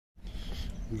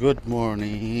Good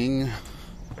morning.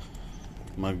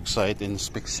 Mag-site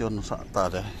inspection sa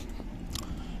atada.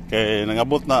 Kay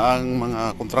nangabot na ang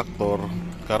mga kontraktor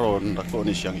karon dako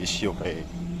ni siyang issue kay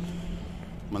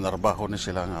manarbaho ni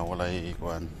sila nga walay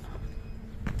kuan.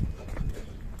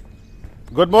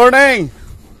 Good morning.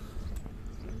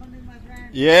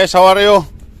 Yes, how are you?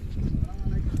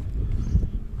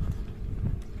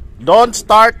 Don't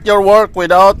start your work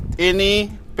without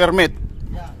any permit.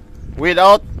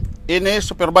 Without any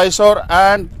supervisor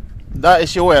and the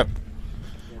issuer.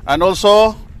 And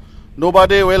also,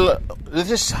 nobody will.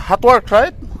 This is hot work,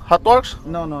 right? Hot works?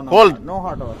 No. Cold? No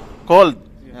hot work. Cold?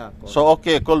 Yeah, cold. So,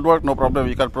 okay, cold work, no problem.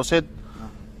 You can proceed.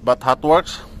 But hot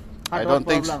works? I don't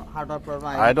think so. Hot work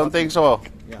problem. I don't think so.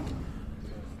 Yeah.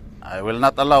 I will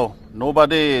not allow.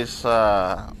 Nobody is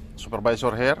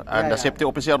supervisor here. And the safety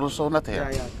officer also not here.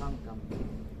 Yeah,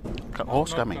 come.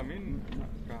 Who's coming?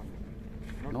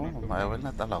 No, I will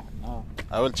not allow.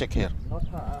 I will check here. Not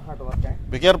hot work, eh?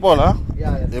 Be careful, huh?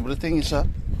 Yeah. Everything is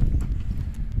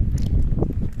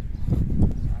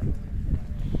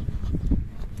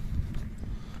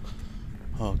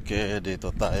Okay, dito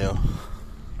tayo.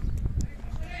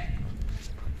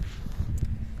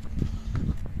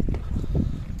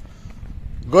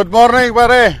 Good morning,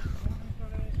 pare.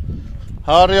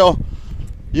 How are you?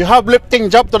 You have lifting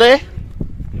job today?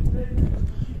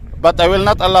 But I will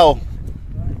not allow.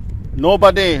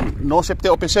 Nobody, no safety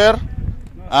officer.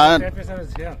 And Safety officer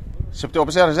is here. safety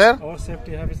officer is there? Our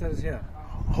safety officer is here.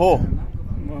 Who?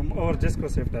 Our Disco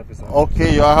safety officer.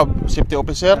 Okay, you have safety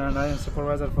officer. And I am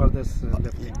supervisor for this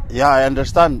lifting. Yeah, I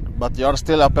understand. But you are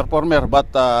still a performer.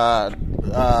 But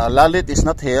Lalit is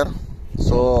not here.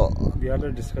 So We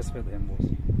already discussed with him, boss.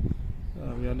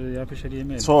 We already officially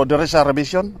emailed. so there is a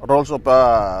revision rules of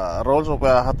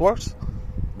hot works.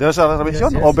 There is a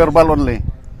revision Yes, or yes. verbal only.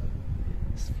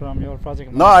 It's from your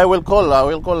project. No, I will call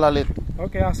Lalit.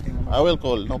 Okay, ask him. I will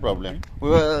call. No problem. We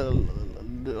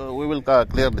will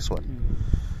clear this one.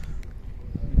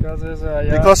 Because there's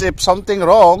Because if something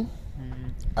wrong,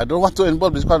 I don't want to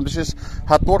involve this one. This is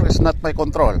hot work is not my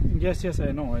control. Yes,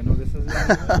 I know. This is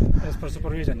as per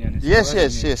supervision. Yani. Yes. I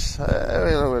Supervising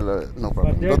me. will, no But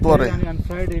problem. that Don't worry. day on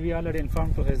Friday we already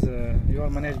informed to his your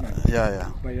management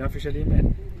Yeah. by official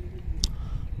email.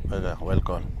 Well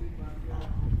call.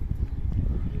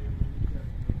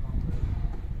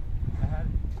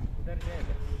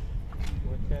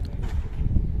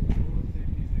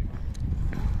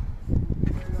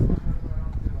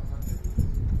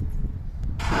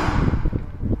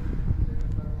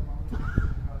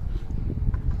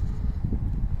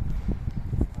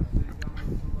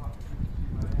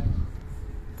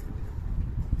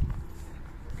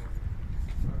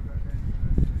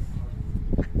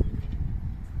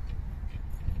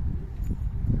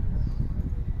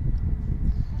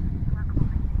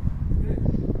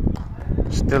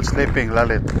 Still sleeping,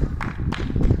 Lalit.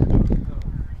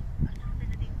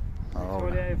 Oh.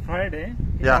 So Friday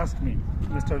he Yeah. asked me,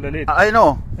 Mr. Lalit. I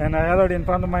know. And I already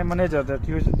informed my manager that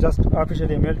you just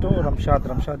officially email to Ramshad.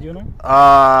 Ramshad, you know?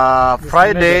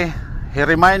 Friday, he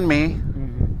remind me,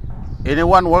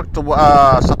 anyone work to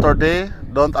Saturday,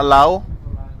 don't allow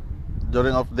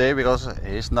during off day because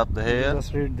he's not here.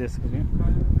 Just read this, okay?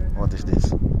 What is this?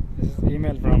 This is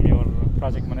email from your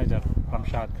project manager,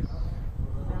 Ramshad.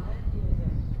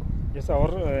 Yes,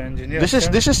 our engineer.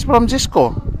 This is from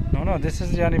Cisco. No, this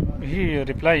is he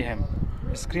reply him.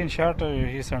 Screenshot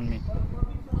he sent me,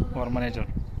 our manager.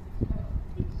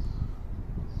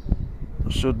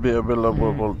 Should be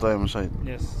available full time site.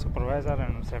 Yes, supervisor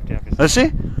and safety officer. Let's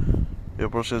see. Your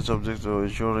process subject to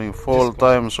ensuring full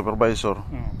time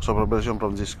supervision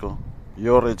from Cisco.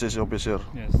 Your HSC officer.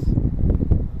 Yes.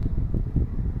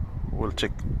 We'll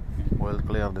check. We'll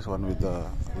clear this one with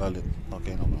Lalit.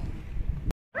 Okay, no problem.